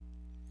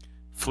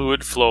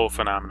Fluid Flow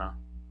Phenomena,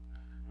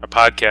 a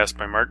podcast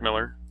by Mark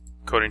Miller,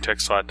 Coating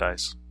Tech Slot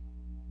Dies.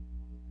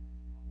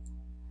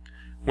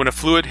 When a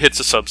fluid hits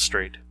a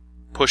substrate,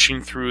 pushing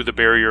through the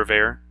barrier of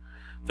air,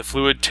 the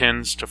fluid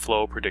tends to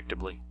flow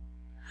predictably.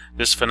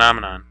 This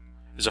phenomenon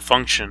is a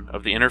function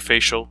of the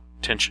interfacial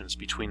tensions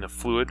between the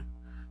fluid,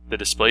 the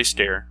displaced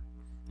air,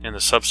 and the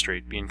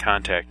substrate being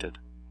contacted.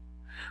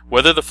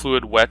 Whether the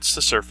fluid wets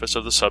the surface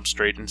of the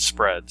substrate and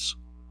spreads,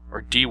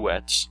 or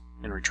de-wets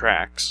and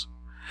retracts,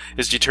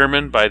 is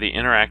determined by the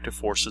interactive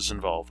forces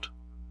involved.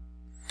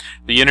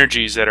 The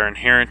energies that are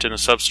inherent in a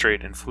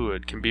substrate and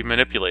fluid can be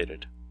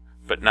manipulated,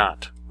 but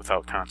not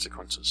without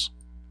consequences.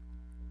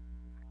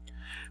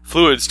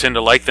 Fluids tend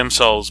to like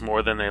themselves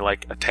more than they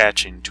like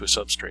attaching to a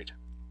substrate.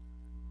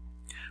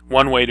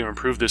 One way to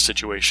improve this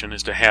situation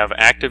is to have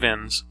active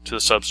ends to the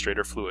substrate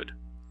or fluid.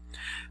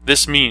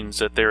 This means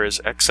that there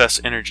is excess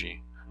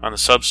energy on the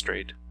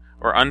substrate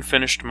or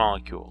unfinished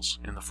molecules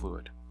in the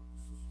fluid.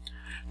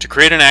 To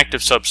create an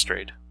active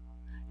substrate,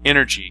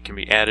 energy can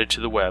be added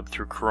to the web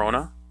through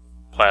corona,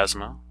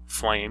 plasma,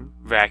 flame,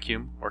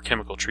 vacuum, or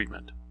chemical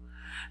treatment.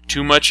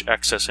 Too much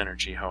excess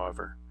energy,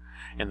 however,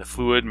 and the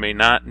fluid may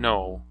not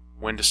know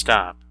when to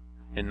stop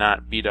and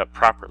not bead up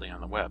properly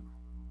on the web.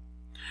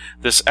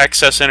 This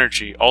excess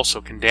energy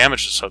also can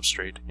damage the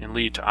substrate and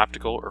lead to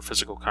optical or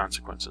physical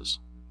consequences.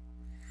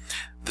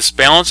 This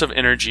balance of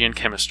energy and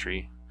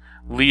chemistry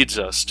leads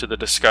us to the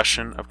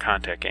discussion of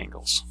contact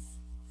angles.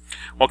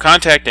 While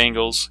contact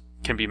angles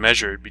can be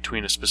measured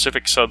between a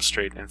specific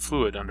substrate and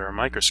fluid under a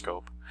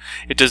microscope,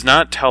 it does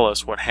not tell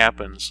us what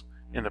happens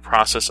in the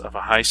process of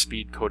a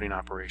high-speed coating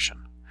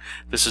operation.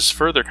 This is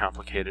further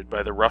complicated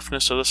by the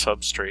roughness of the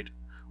substrate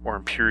or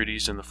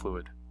impurities in the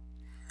fluid.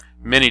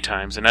 Many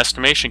times an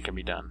estimation can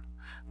be done,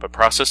 but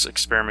process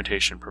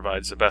experimentation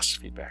provides the best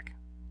feedback.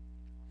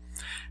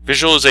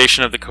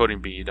 Visualization of the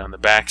coating bead on the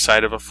back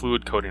side of a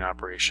fluid coating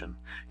operation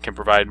can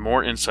provide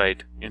more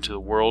insight into the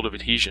world of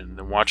adhesion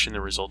than watching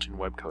the resulting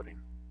web coating.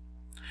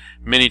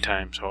 Many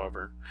times,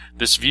 however,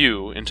 this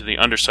view into the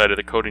underside of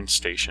the coating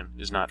station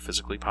is not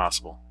physically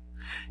possible.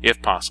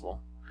 If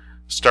possible,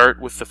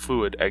 start with the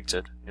fluid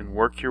exit and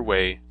work your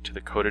way to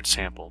the coated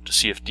sample to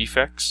see if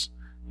defects,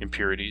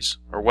 impurities,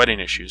 or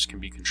wetting issues can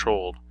be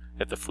controlled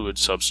at the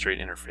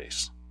fluid-substrate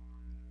interface.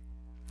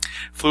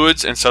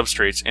 Fluids and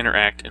substrates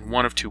interact in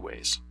one of two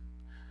ways.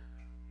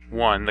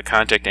 One, the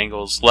contact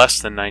angle is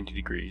less than 90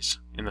 degrees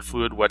and the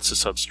fluid wets the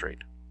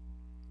substrate,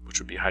 which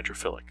would be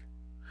hydrophilic.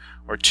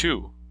 Or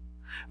two,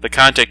 the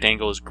contact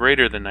angle is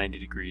greater than 90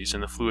 degrees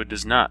and the fluid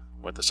does not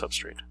wet the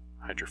substrate,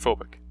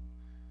 hydrophobic.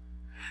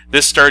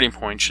 This starting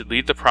point should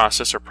lead the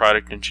process or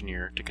product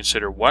engineer to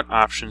consider what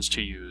options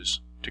to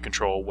use to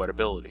control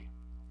wettability.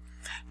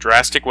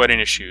 Drastic wetting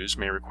issues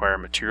may require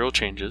material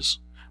changes,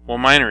 while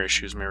minor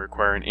issues may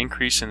require an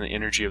increase in the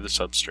energy of the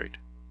substrate.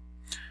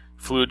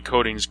 Fluid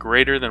coatings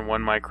greater than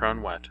 1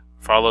 micron wet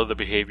follow the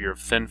behavior of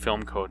thin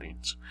film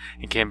coatings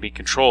and can be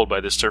controlled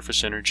by the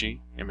surface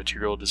energy and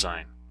material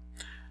design.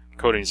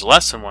 Coatings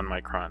less than 1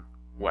 micron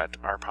wet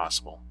are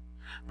possible,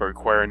 but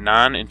require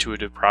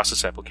non-intuitive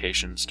process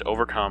applications to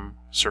overcome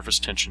surface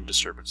tension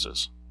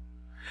disturbances.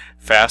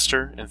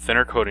 Faster and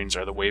thinner coatings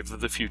are the wave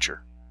of the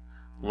future.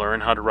 Learn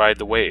how to ride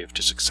the wave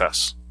to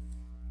success.